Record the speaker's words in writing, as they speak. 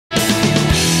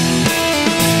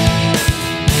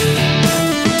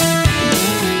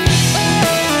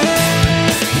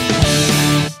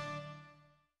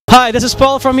Hi, this is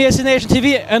Paul from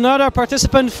escnationtv. Another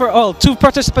participant for, oh, two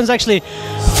participants actually,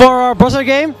 for our buzzer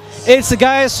game. It's the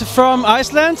guys from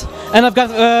Iceland, and I've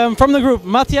got from the group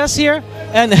Matthias here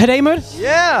and Hreimur.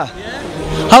 Yeah.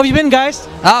 How have you been, guys?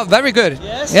 Very good.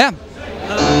 Yes. Yeah.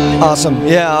 Awesome.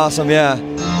 Yeah. Awesome. Yeah.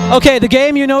 Okay, the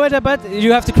game, you know it, but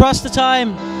you have to cross the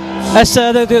time as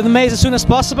the maze as soon as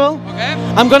possible. Okay.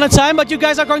 I'm gonna time, but you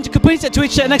guys are going to compete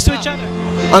next to each other.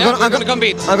 I'm gonna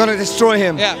compete. I'm gonna destroy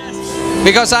him. Yeah.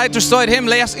 Because I destroyed him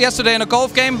yesterday in a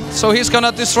golf game, so he's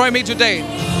gonna destroy me today.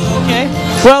 Okay.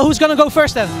 Well, who's gonna go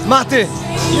first then? Matti.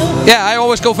 Yeah, I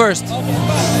always go first.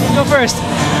 You go first.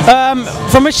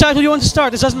 From which side do you want to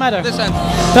start? This doesn't matter. This end.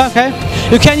 Okay.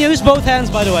 You can use both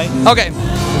hands, by the way. Okay.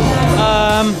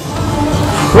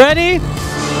 Ready,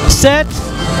 set.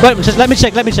 Wait, just let me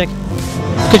check.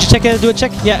 Could you check it? Do a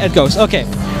check? Yeah, it goes. Okay.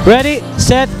 Ready,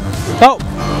 set. Oh.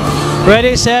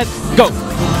 Ready, set, go.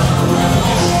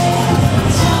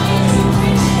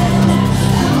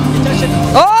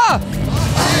 Oh!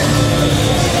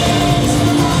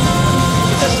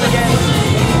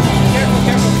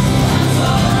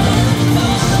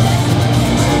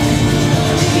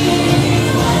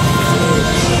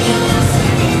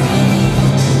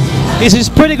 This is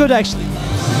pretty good actually.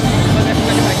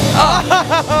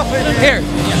 Here.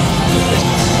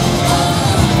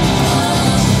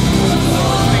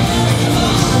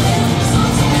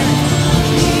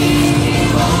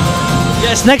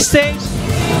 Yes, next stage.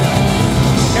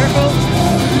 Careful.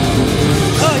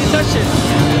 Oh, you touched it.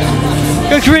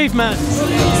 Good grief, man.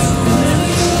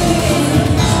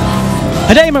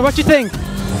 Hreimur, what do you think?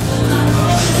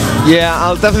 Yeah,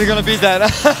 I'm definitely gonna beat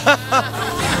that.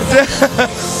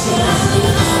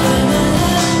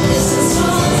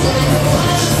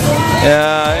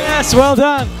 Yeah. Yes, well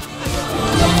done.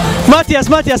 Matthias.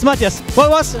 What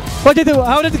did you do?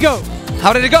 How did it go?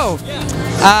 How did it go?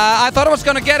 I thought I was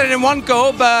gonna get it in one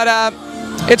go, but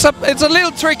it's a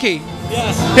little tricky.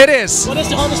 Yes. It is. What is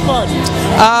the hardest part?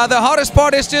 The hardest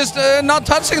part is just not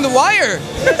touching the wire.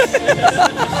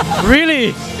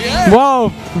 Really? Yeah.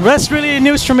 Wow, that's really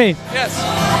news for me. Yes.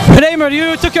 Hreimur,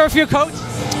 you took off your coat?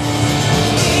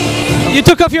 You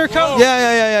took off your coat?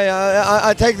 Yeah.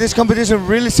 I take this competition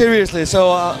really seriously,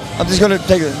 so I'm just gonna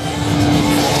take it.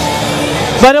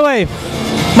 By the way,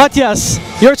 Matthias,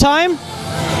 your time?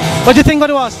 What do you think what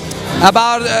it was?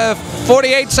 About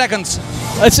 48 seconds.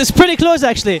 It's pretty close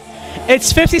actually.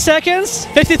 It's 50 seconds,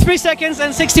 53 seconds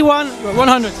and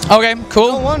 61/100. Okay,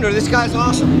 cool. No wonder, this guy's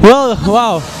awesome. Well,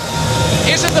 wow.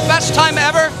 Is it the best time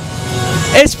ever?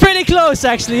 It's pretty close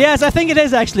actually, yes, I think it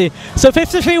is actually. So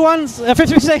 53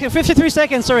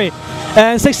 seconds, sorry,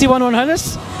 and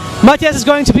 61/100. Matthias is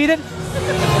going to beat it.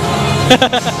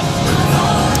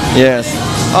 Yes.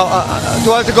 Oh,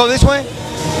 do I have to go this way?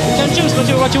 You can choose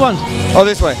what you want. Oh,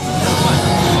 this way.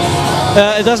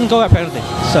 It doesn't go apparently,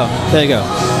 so there you go.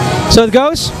 So it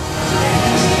goes.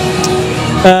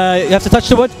 You have to touch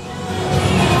the wood.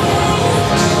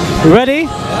 Ready,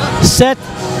 set,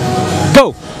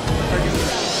 go.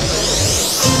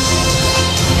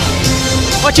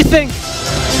 What do you think?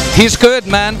 He's good,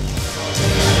 man.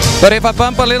 But if I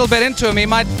bump a little bit into him, he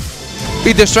might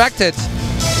be distracted.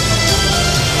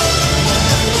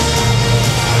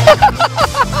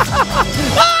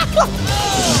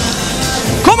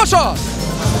 Kom så!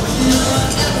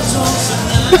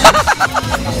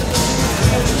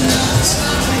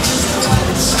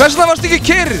 Hvers vegna varst ekki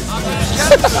kyrr?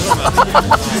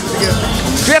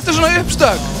 Hver ertu svona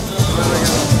uppstökk?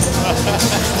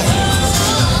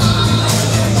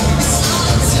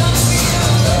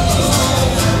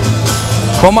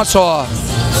 Koma svo!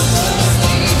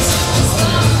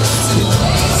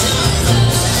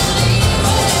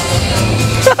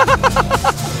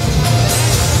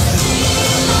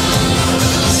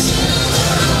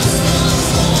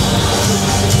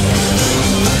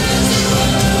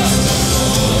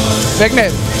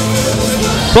 Picnic.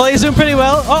 Well, he's doing pretty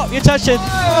well. Oh, you touched it.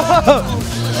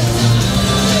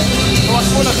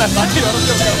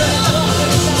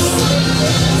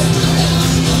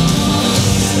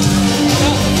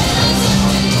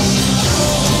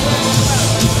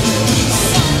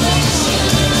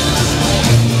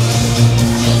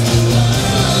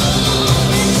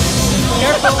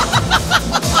 Careful.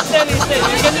 Steady.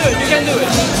 You can do it.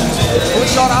 Put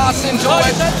your ass into Oh, you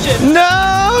it. touched it. No!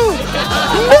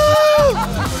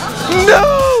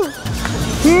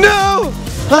 No!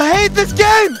 I hate this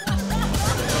game!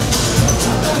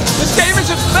 This game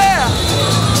isn't fair!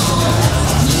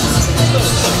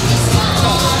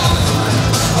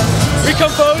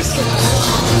 Recompose.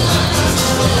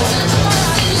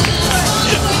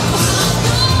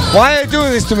 Why are you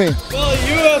doing this to me? Well,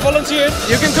 you volunteered.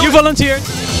 You can do You it. volunteered.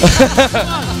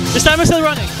 This time is still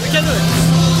running. We can do it.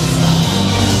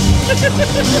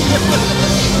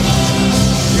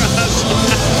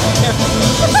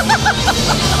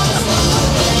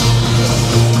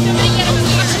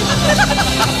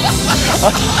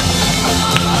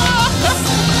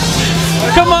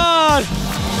 Come on!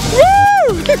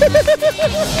 Woo!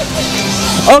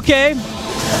 Okay,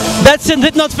 that's a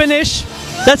did not finish.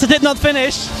 That's a did not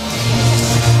finish.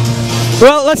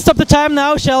 Well, let's stop the time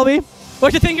now, shall we?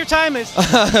 What do you think your time is?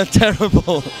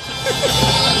 Terrible.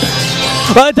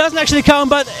 Well, it doesn't actually count,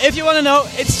 but if you want to know,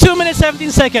 it's 2 minutes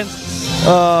 17 seconds.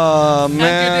 Oh man.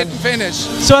 And you didn't finish.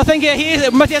 So I think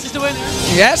Matthias is the winner.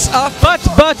 Yes, But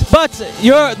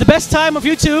the best time of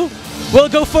you two will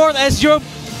go forward as your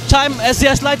time as the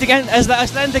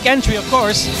Icelandic entry, of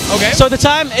course. Okay. So the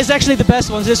time is actually the best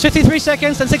one. It's 53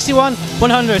 seconds and 61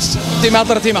 100ths. Team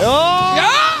allra tíma. Oh!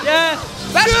 Yeah! Yeah.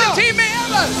 Besta tími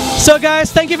ever! So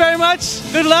guys, thank you very much.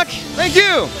 Good luck. Thank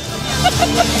you!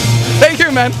 Thank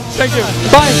you, man. Thank you.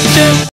 Bye. Cheers.